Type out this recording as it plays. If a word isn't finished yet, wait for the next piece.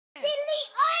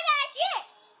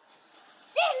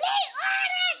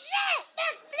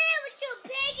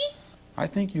I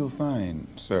think you'll find,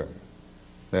 sir,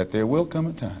 that there will come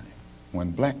a time when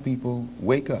black people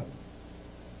wake up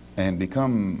and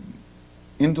become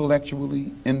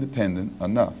intellectually independent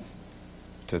enough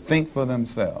to think for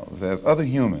themselves, as other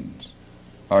humans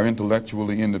are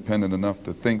intellectually independent enough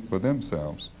to think for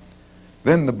themselves.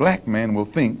 Then the black man will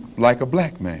think like a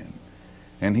black man,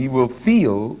 and he will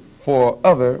feel for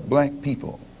other black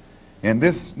people. And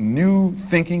this new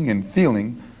thinking and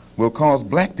feeling will cause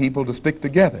black people to stick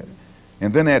together.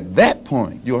 And then at that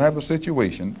point, you'll have a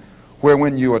situation where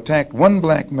when you attack one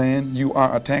black man, you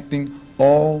are attacking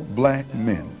all black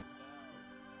men.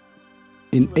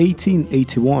 In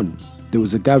 1881, there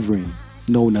was a gathering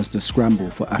known as the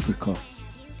Scramble for Africa.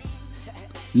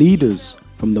 Leaders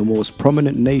from the most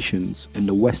prominent nations in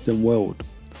the Western world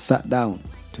sat down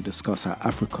to discuss how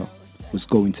Africa was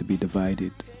going to be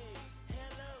divided.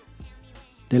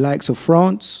 The likes of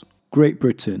France, Great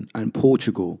Britain, and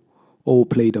Portugal all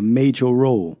played a major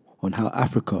role on how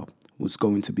Africa was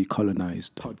going to be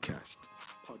colonized.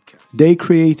 They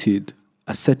created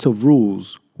a set of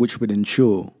rules which would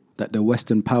ensure that the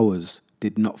Western powers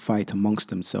did not fight amongst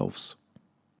themselves.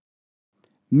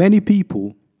 Many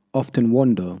people often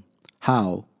wonder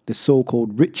how the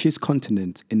so-called richest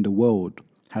continent in the world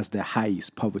has the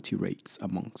highest poverty rates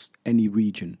amongst any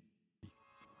region.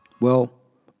 Well,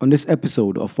 on this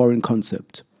episode of Foreign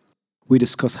Concept, we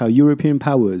discuss how European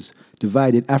powers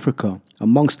divided Africa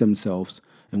amongst themselves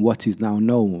in what is now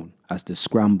known as the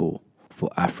Scramble for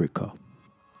Africa.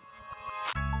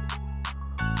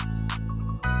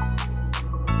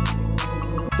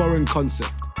 Foreign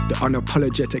Concept, the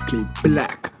unapologetically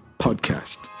black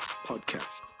podcast.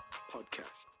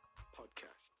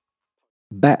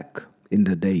 Back in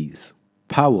the days,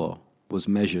 power was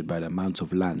measured by the amount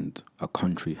of land a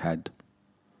country had.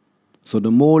 So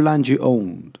the more land you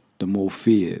owned, the more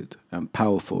feared and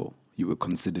powerful you were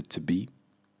considered to be.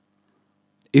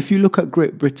 If you look at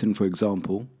Great Britain, for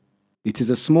example, it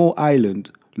is a small island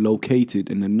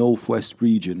located in the northwest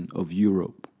region of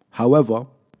Europe. However,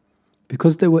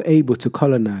 because they were able to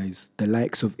colonize the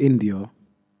likes of India,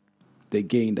 they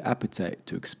gained the appetite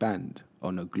to expand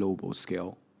on a global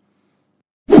scale.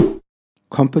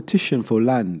 Competition for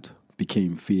land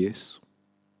became fierce,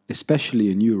 especially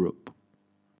in Europe.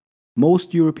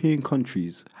 Most European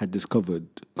countries had discovered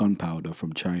gunpowder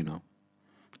from China.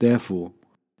 Therefore,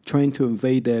 trying to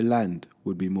invade their land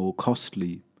would be more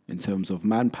costly in terms of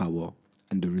manpower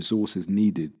and the resources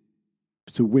needed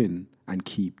to win and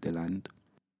keep the land.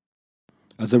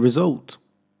 As a result,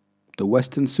 the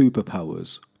Western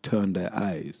superpowers turned their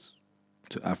eyes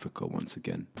to Africa once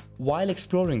again. While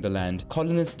exploring the land,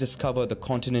 colonists discover the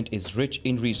continent is rich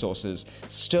in resources,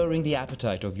 stirring the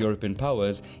appetite of European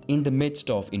powers in the midst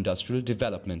of industrial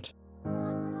development.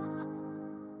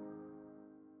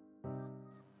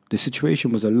 The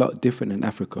situation was a lot different in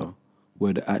Africa,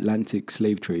 where the Atlantic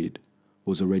slave trade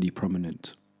was already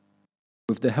prominent.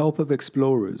 With the help of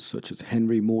explorers such as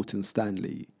Henry Morton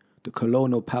Stanley, the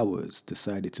colonial powers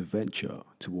decided to venture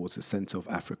towards the center of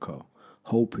Africa,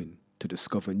 hoping to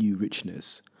discover new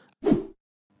richness.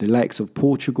 The likes of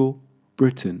Portugal,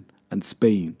 Britain, and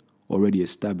Spain already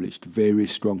established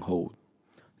various strongholds.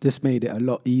 This made it a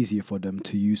lot easier for them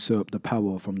to usurp the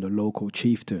power from the local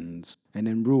chieftains and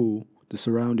then rule the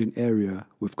surrounding area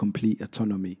with complete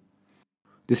autonomy.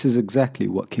 This is exactly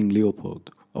what King Leopold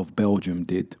of Belgium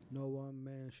did. No one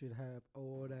man should have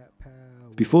all that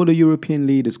power. Before the European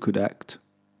leaders could act,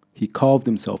 he carved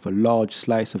himself a large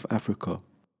slice of Africa,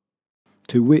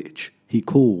 to which he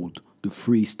called the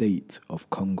Free State of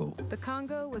Congo. The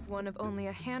Congo was one of only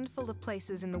a handful of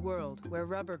places in the world where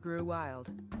rubber grew wild,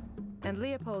 and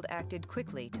Leopold acted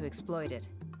quickly to exploit it.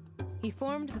 He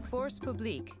formed the Force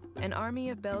Publique, an army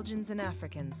of Belgians and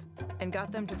Africans, and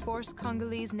got them to force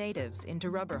Congolese natives into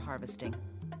rubber harvesting.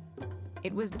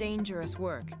 It was dangerous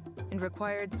work and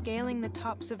required scaling the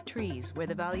tops of trees where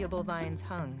the valuable vines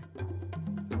hung.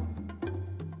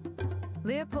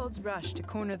 Leopold's rush to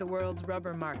corner the world's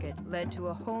rubber market led to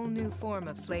a whole new form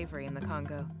of slavery in the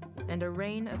Congo, and a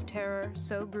reign of terror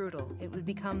so brutal it would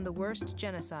become the worst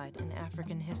genocide in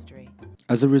African history.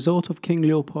 As a result of King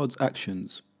Leopold's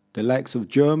actions, the likes of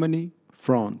Germany,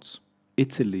 France,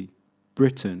 Italy,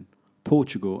 Britain,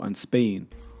 Portugal, and Spain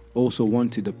also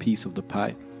wanted a piece of the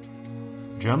pie.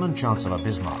 German Chancellor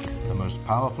Bismarck, the most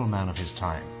powerful man of his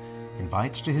time,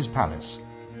 invites to his palace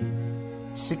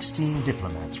 16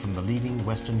 diplomats from the leading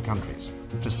Western countries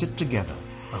to sit together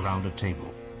around a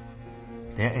table.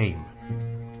 Their aim,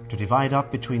 to divide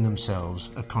up between themselves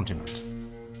a continent,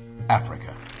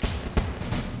 Africa.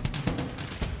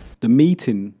 The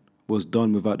meeting was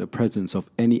done without the presence of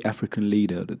any African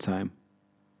leader at the time.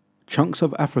 chunks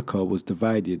of Africa was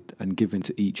divided and given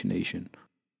to each nation.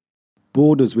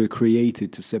 Borders were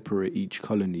created to separate each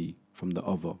colony from the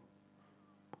other.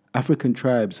 African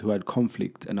tribes who had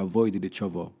conflict and avoided each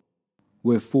other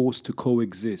were forced to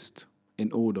coexist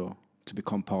in order to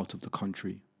become part of the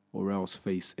country or else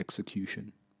face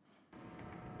execution.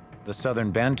 The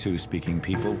southern Bantu-speaking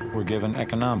people were given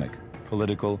economic,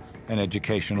 political, and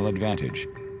educational advantage.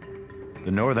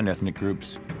 The northern ethnic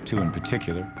groups, two in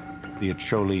particular, the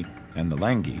Acholi and the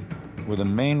Langi, were the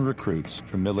main recruits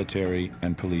for military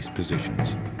and police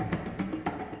positions.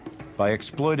 By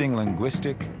exploiting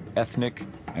linguistic, ethnic,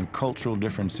 and cultural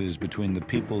differences between the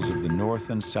peoples of the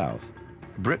North and South,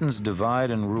 Britain's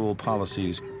divide and rule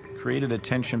policies created a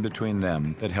tension between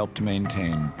them that helped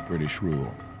maintain British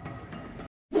rule.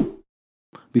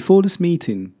 Before this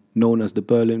meeting, known as the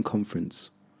Berlin Conference,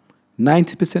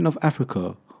 90% of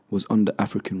Africa was under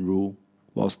African rule,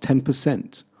 whilst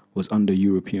 10% was under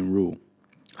European rule.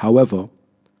 However,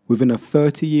 within a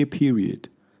 30-year period,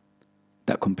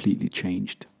 that completely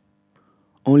changed.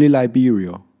 Only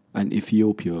Liberia and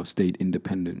Ethiopia stayed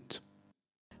independent.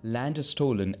 Land is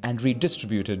stolen and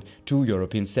redistributed to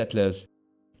European settlers.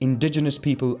 Indigenous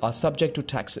people are subject to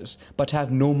taxes but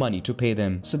have no money to pay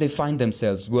them, so they find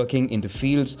themselves working in the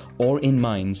fields or in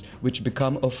mines, which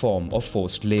become a form of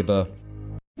forced labor.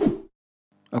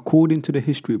 According to the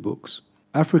history books,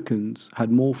 Africans had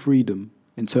more freedom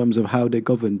in terms of how they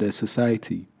governed their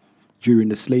society during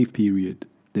the slave period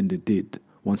than they did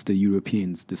once the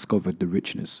Europeans discovered the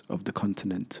richness of the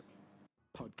continent.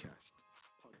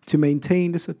 To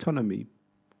maintain this autonomy,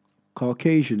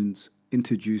 Caucasians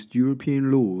introduced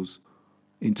European laws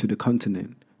into the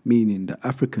continent, meaning that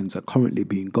Africans are currently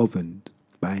being governed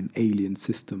by an alien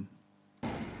system.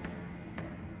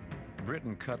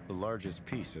 Britain cut the largest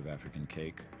piece of African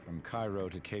cake from Cairo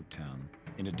to Cape Town,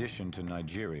 in addition to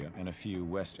Nigeria and a few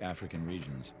West African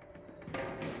regions.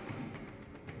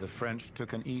 The French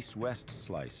took an east-west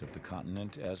slice of the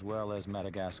continent as well as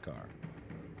Madagascar.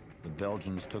 The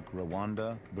Belgians took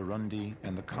Rwanda, Burundi,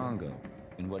 and the Congo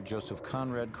in what Joseph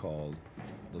Conrad called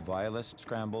the vilest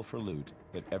scramble for loot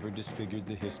that ever disfigured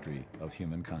the history of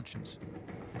human conscience.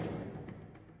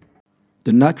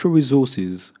 The natural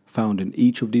resources found in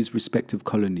each of these respective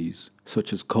colonies,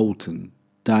 such as coltan,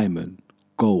 diamond,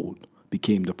 gold,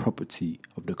 became the property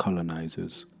of the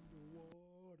colonizers.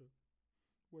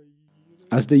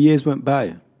 As the years went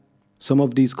by, some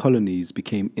of these colonies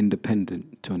became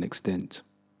independent to an extent.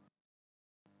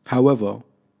 However,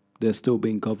 they're still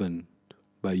being governed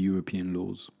by European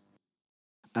laws.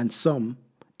 And some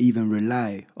even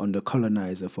rely on the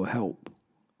colonizer for help,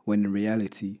 when in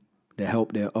reality, the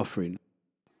help they're offering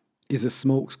is a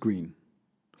smokescreen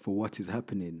for what is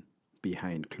happening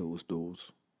behind closed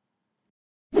doors.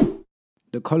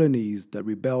 The colonies that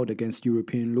rebelled against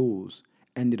European laws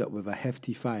ended up with a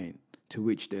hefty fine to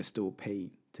which they're still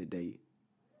paying today.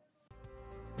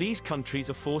 These countries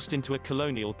are forced into a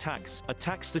colonial tax, a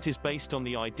tax that is based on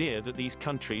the idea that these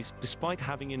countries, despite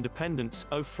having independence,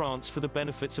 owe France for the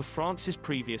benefits of France's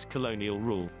previous colonial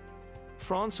rule.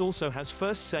 France also has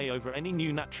first say over any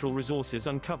new natural resources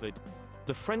uncovered.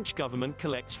 The French government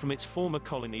collects from its former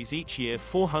colonies each year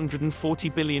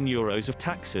 €440 billion of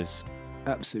taxes.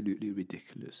 Absolutely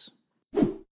ridiculous.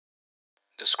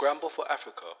 The scramble for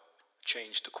Africa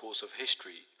changed the course of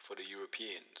history for the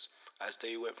Europeans, as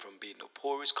they went from being the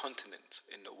poorest continent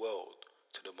in the world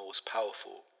to the most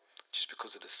powerful, just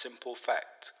because of the simple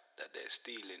fact that they're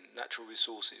stealing natural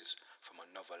resources from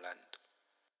another land.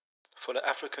 For the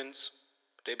Africans,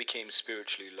 they became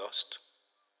spiritually lost.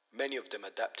 Many of them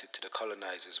adapted to the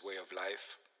colonizers' way of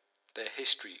life. Their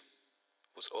history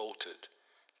was altered,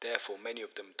 therefore many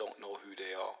of them don't know who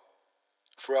they are.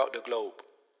 Throughout the globe,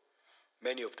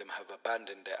 many of them have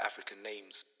abandoned their African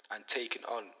names and taken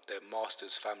on their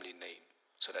master's family name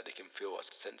so that they can feel a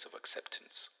sense of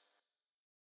acceptance.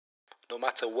 No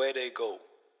matter where they go,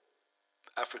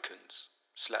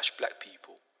 Africans/black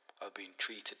people are being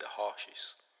treated the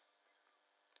harshest.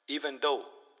 Even though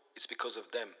it's because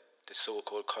of them the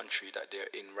so-called country that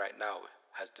they're in right now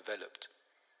has developed.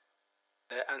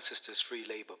 Their ancestors' free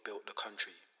labor built the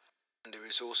country, and the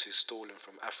resources stolen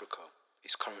from Africa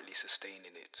is currently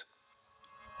sustaining it.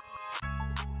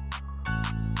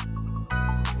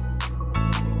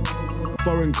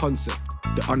 Foreign Concept,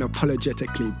 the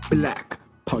unapologetically black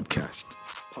podcast.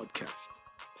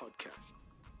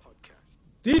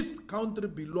 This country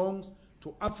belongs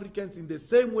to Africans in the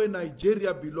same way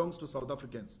Nigeria belongs to South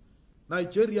Africans.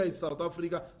 Nigeria is South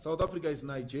Africa, South Africa is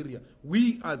Nigeria.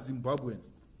 We are Zimbabweans.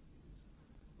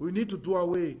 We need to do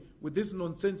away with this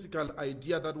nonsensical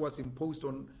idea that was imposed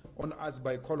on us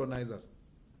by colonizers.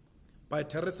 by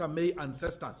Theresa May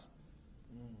ancestors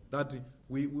that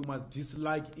we must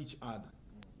dislike each other.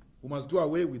 We must do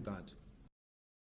away with that.